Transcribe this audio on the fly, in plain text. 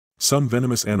Some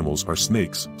venomous animals are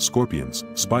snakes, scorpions,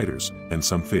 spiders, and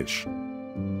some fish.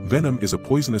 Venom is a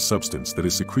poisonous substance that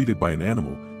is secreted by an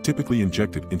animal, typically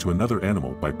injected into another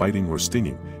animal by biting or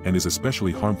stinging, and is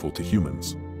especially harmful to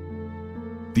humans.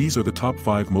 These are the top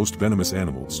 5 most venomous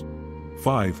animals.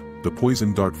 5. The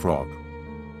poison dart frog.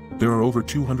 There are over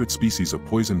 200 species of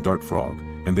poison dart frog,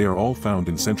 and they are all found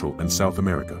in Central and South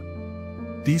America.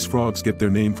 These frogs get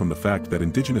their name from the fact that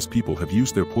indigenous people have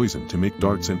used their poison to make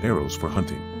darts and arrows for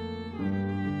hunting.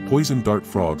 Poison dart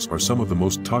frogs are some of the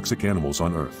most toxic animals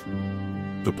on Earth.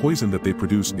 The poison that they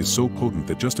produce is so potent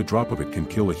that just a drop of it can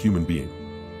kill a human being.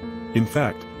 In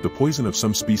fact, the poison of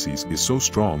some species is so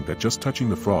strong that just touching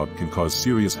the frog can cause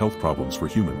serious health problems for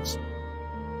humans.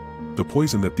 The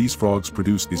poison that these frogs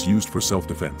produce is used for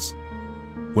self-defense.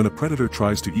 When a predator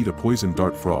tries to eat a poison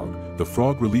dart frog, the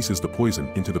frog releases the poison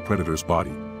into the predator's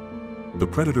body. The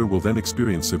predator will then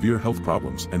experience severe health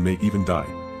problems and may even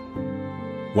die.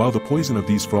 While the poison of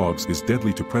these frogs is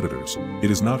deadly to predators,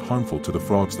 it is not harmful to the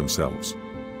frogs themselves.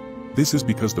 This is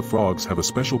because the frogs have a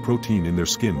special protein in their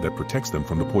skin that protects them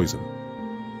from the poison.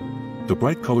 The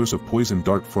bright colors of poison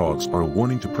dart frogs are a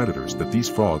warning to predators that these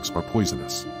frogs are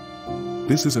poisonous.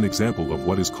 This is an example of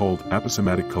what is called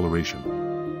aposematic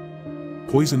coloration.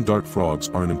 Poison dart frogs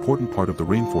are an important part of the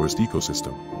rainforest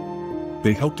ecosystem.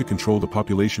 They help to control the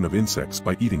population of insects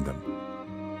by eating them.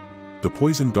 The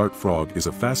poison dart frog is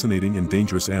a fascinating and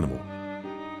dangerous animal.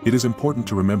 It is important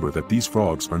to remember that these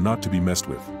frogs are not to be messed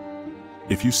with.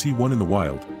 If you see one in the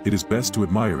wild, it is best to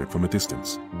admire it from a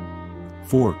distance.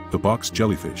 4. The box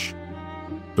jellyfish.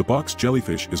 The box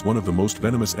jellyfish is one of the most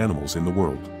venomous animals in the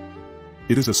world.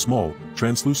 It is a small,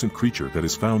 translucent creature that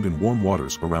is found in warm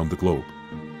waters around the globe.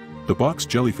 The box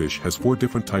jellyfish has 4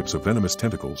 different types of venomous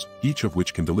tentacles, each of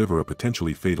which can deliver a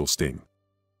potentially fatal sting.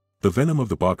 The venom of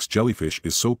the box jellyfish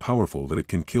is so powerful that it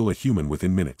can kill a human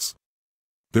within minutes.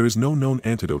 There is no known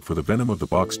antidote for the venom of the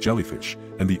box jellyfish,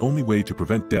 and the only way to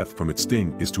prevent death from its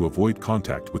sting is to avoid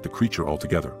contact with the creature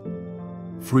altogether.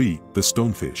 3. The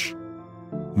stonefish.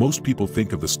 Most people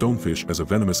think of the stonefish as a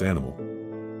venomous animal.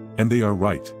 And they are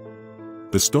right.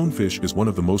 The stonefish is one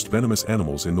of the most venomous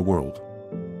animals in the world.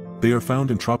 They are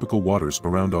found in tropical waters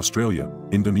around Australia,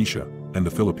 Indonesia, and the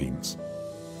Philippines.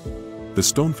 The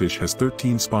stonefish has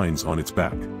 13 spines on its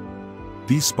back.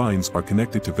 These spines are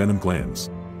connected to venom glands.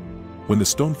 When the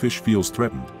stonefish feels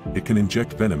threatened, it can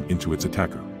inject venom into its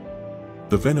attacker.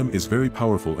 The venom is very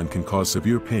powerful and can cause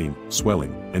severe pain,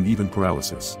 swelling, and even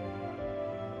paralysis.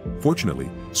 Fortunately,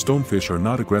 stonefish are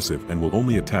not aggressive and will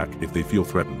only attack if they feel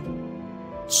threatened.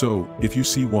 So, if you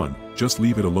see one, just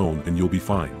leave it alone and you'll be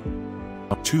fine.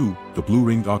 2. The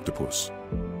blue-ringed octopus.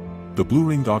 The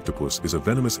blue-ringed octopus is a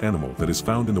venomous animal that is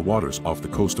found in the waters off the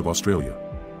coast of Australia.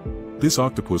 This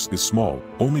octopus is small,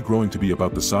 only growing to be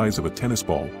about the size of a tennis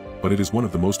ball, but it is one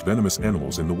of the most venomous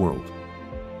animals in the world.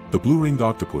 The blue-ringed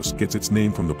octopus gets its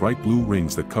name from the bright blue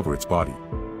rings that cover its body.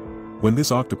 When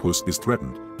this octopus is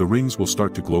threatened, the rings will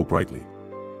start to glow brightly.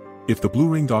 If the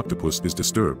blue-ringed octopus is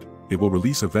disturbed, it will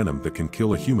release a venom that can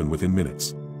kill a human within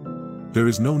minutes. There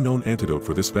is no known antidote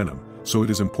for this venom, so it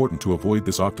is important to avoid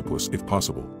this octopus if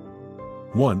possible.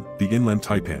 1. The inland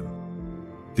taipan.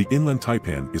 The inland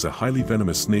taipan is a highly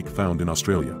venomous snake found in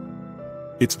Australia.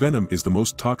 Its venom is the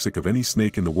most toxic of any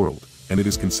snake in the world, and it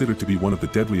is considered to be one of the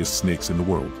deadliest snakes in the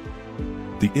world.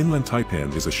 The inland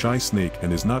taipan is a shy snake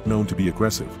and is not known to be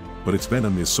aggressive, but its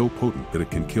venom is so potent that it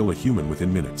can kill a human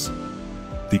within minutes.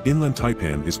 The inland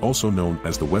taipan is also known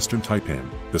as the western taipan,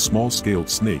 the small-scaled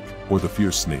snake, or the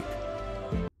fierce snake.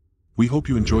 We hope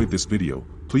you enjoyed this video.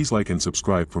 Please like and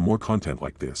subscribe for more content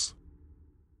like this.